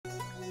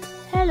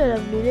Hello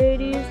lovely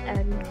ladies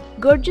and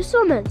gorgeous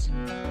women.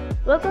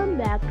 Welcome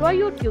back to our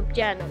YouTube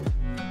channel.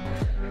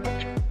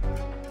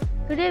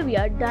 Today we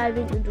are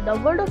diving into the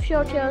world of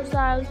short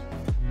hairstyles.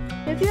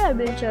 If you have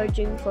been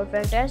searching for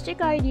fantastic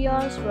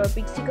ideas for a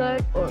pixie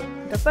cut or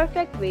the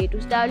perfect way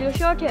to style your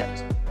short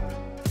hairs,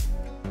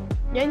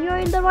 then you are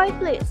in the right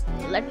place.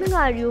 Let me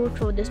guide you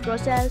through this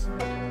process,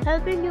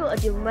 helping you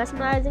achieve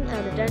mesmerizing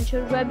and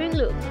attention-grabbing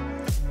look.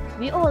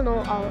 We all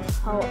know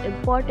how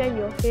important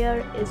your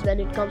hair is when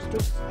it comes to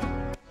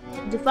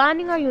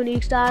defining our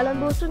unique style and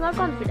boosting our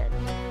confidence.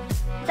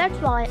 That's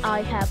why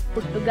I have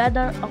put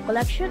together a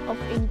collection of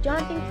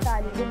enchanting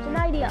styling tips and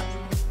ideas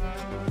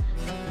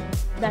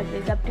that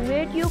will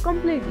captivate you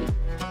completely.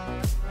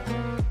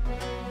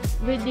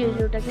 With these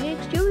new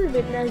techniques, you will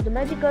witness the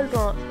magical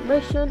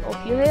transformation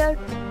of your hair,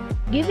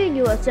 giving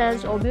you a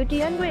sense of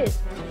beauty and grace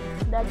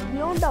that's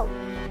beyond doubt.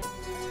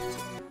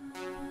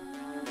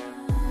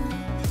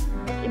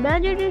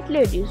 Imagine it,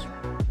 ladies,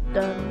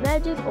 the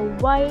magic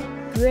of white,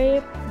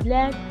 gray,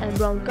 black and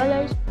brown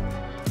colors.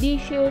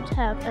 These shades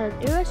have an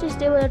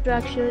irresistible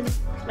attraction,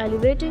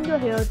 elevating your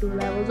hair to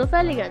levels of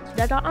elegance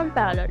that are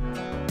unparalleled.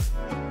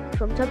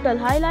 From subtle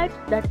highlights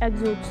that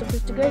exude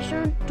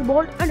sophistication to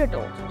bold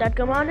undertones that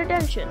command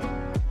attention.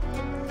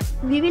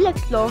 We will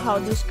explore how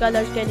these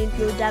colors can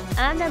infuse depth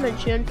and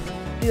dimension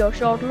to your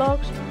short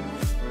locks.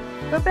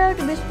 Prepare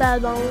to be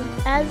spellbound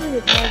as you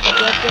witness the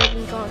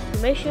breathtaking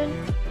transformation.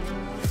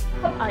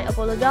 I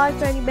apologize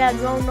for any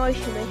background noise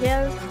you may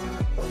hear.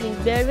 Please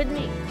bear with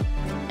me,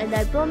 and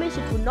I promise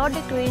it will not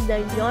decrease the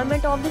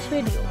enjoyment of this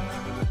video.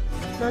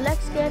 Now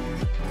let's get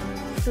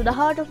to the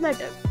heart of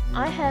matter.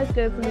 I have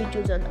carefully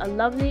chosen a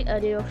lovely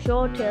array of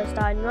short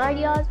hairstyling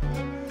ideas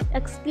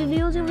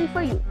exclusively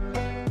for you.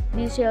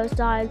 These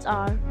hairstyles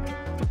are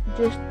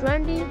just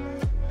trendy,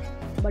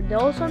 but they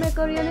also make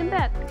a real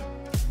impact.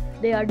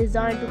 They are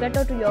designed to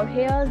cater to your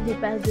hair's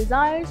deepest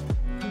desires,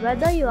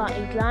 whether you are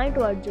inclined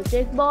towards a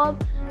Chic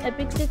bob, a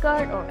pixie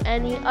cut or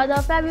any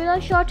other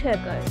fabulous short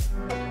haircut.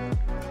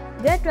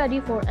 Get ready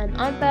for an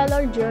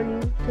unparalleled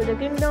journey through the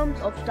kingdoms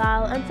of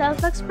style and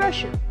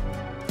self-expression.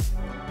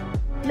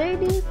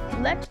 Ladies,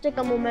 let's take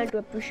a moment to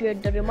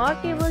appreciate the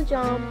remarkable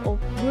charm of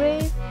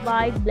grey,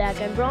 white, black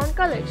and brown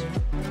colors.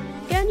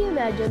 Can you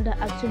imagine the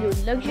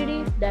absolute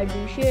luxury that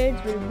these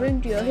shades will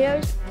bring to your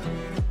hairs?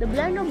 The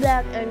blend of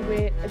black and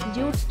grey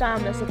exudes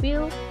timeless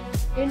appeal,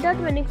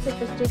 intertwining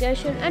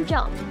sophistication and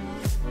charm.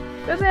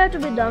 Prepare to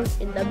be dunked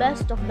in the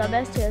best of the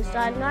best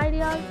hairstyling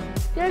ideas,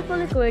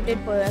 carefully created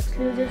for your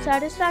exclusive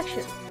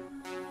satisfaction.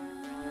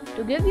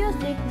 To give you a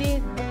sneak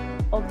peek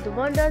of the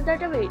wonders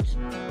that awaits,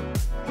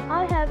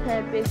 I have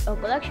handpicked a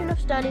collection of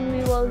stunning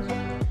visuals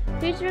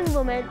featuring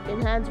women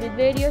enhanced with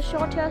various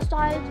short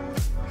hairstyles,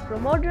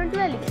 from modern to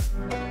elegant.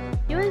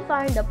 You will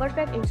find the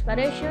perfect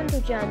inspiration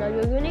to channel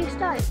your unique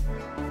style.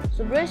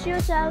 So brace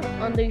yourself,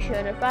 unleash your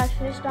inner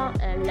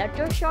fashionista and let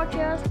your short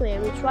hairs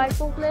claim its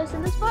rightful place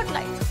in the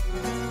spotlight,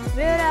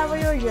 wherever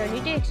your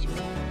journey takes you.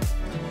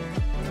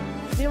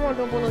 We want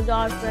to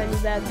apologize for any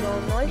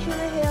background noise you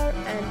may hear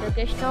and the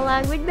occasional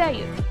language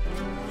barrier.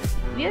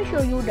 We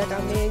assure you that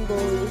our main goal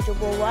is to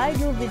provide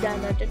you with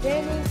an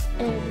entertaining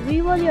and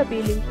visually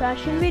appealing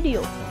fashion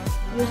video.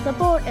 Your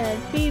support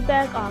and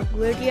feedback are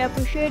greatly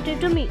appreciated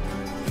to me.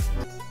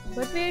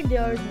 But wait,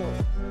 there is more.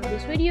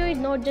 This video is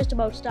not just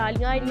about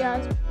styling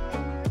ideas.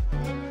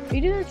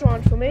 It is a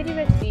transformative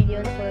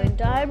experience for your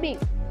entire being.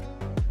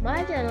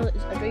 My channel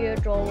is a treasure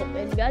trove of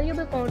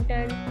invaluable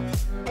content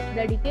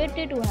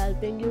dedicated to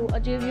helping you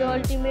achieve your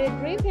ultimate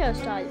dream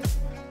hairstyle.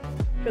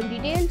 From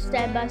detailed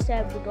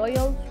step-by-step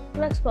tutorials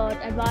to expert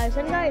advice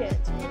and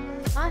guidance,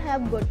 I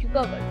have got you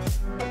covered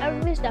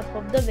every step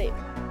of the way.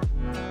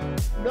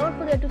 Don't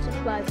forget to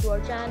subscribe to our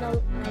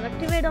channel and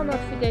activate the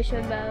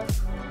notification bell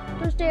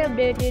to stay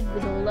updated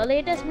with all the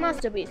latest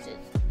masterpieces.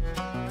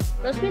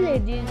 Trust me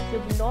ladies,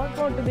 you do not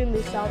want to be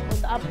missed out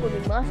on the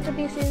upcoming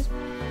masterpieces.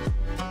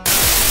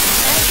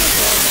 As you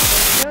saw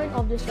the concern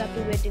of this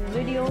captivating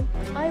video,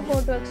 I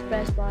want to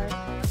express my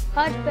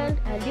heartfelt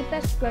and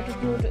deepest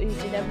gratitude to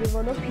each and every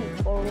one of you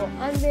for your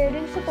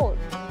unwavering support.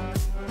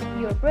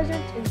 Your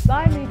presence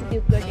inspires me to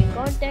keep creating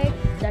content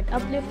that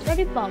uplifts and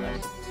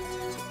empowers.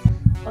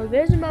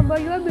 Always remember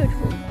you are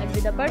beautiful, and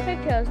with a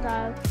perfect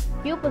hairstyle,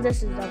 you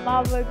possess the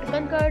power to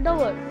conquer the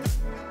world.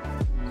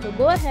 So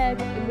go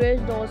ahead, embrace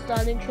those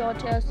stunning short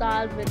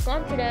hairstyles with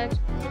confidence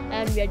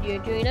and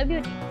radiate your inner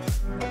beauty.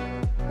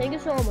 Thank you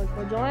so much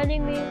for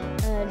joining me,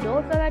 and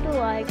don't forget to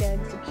like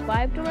and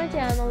subscribe to my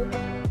channel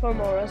for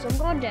more awesome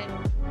content.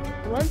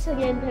 Once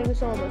again, thank you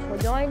so much for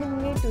joining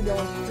me to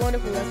this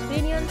wonderful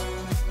experience.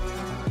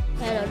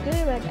 And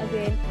until we meet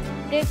again,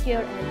 take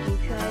care and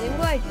keep shining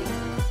brightly.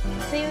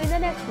 See you in the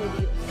next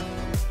video.